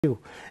you.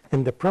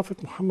 And the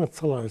Prophet Muhammad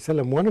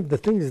ﷺ, one of the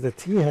things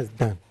that he has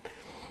done,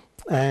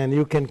 and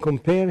you can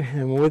compare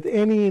him with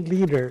any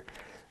leader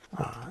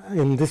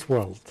in this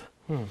world.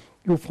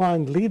 You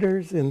find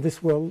leaders in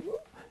this world,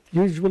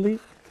 usually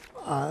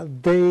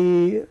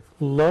they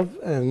love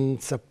and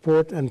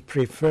support and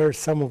prefer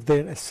some of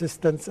their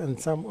assistants and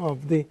some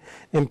of the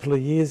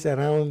employees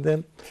around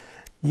them,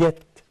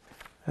 yet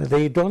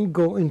they don't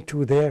go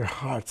into their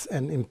hearts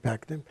and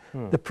impact them.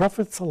 The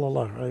Prophet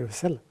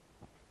ﷺ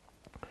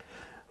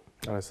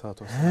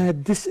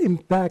had this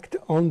impact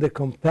on the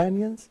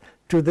companions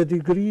to the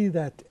degree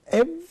that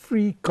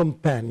every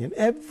companion,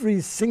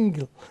 every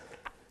single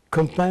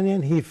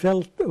companion, he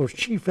felt or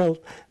she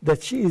felt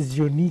that she is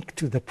unique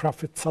to the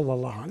Prophet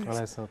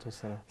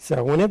ﷺ.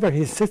 So whenever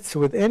he sits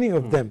with any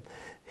of them,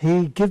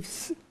 he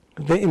gives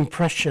the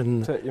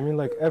impression. So you mean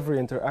like every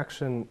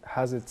interaction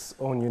has its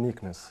own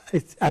uniqueness?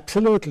 It's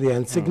absolutely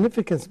and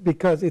significance,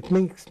 because it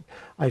makes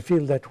I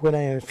feel that when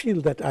I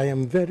feel that I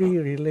am very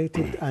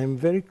related, I am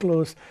very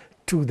close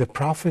to the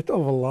Prophet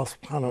of Allah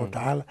subhanahu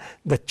wa ta'ala,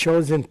 the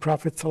chosen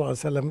Prophet sallallahu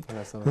alaihi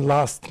wasallam, the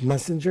last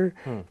messenger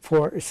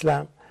for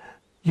Islam.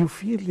 You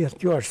feel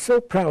that you are so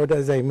proud,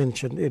 as I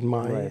mentioned in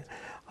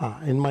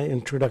my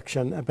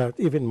introduction about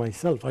even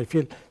myself. I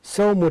feel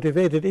so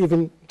motivated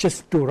even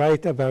just to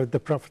write about the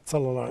Prophet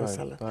sallallahu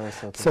alaihi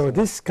wasallam. So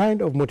this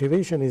kind of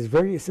motivation is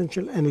very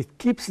essential, and it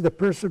keeps the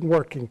person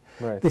working.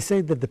 They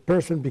say that the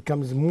person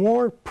becomes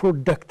more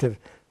productive.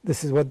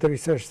 This is what the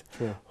research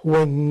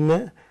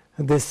when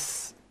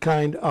this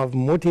kind of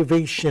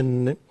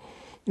motivation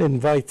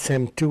invites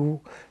him to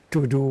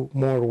do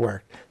more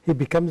work. He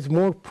becomes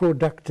more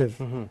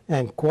productive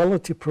and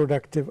quality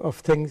productive of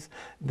things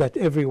that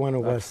every one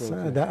of us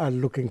that are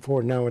looking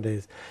for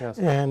nowadays.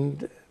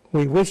 And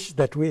we wish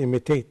that we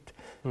imitate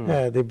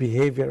the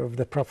behavior of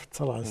the Prophet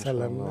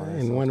ﷺ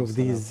in one of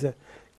these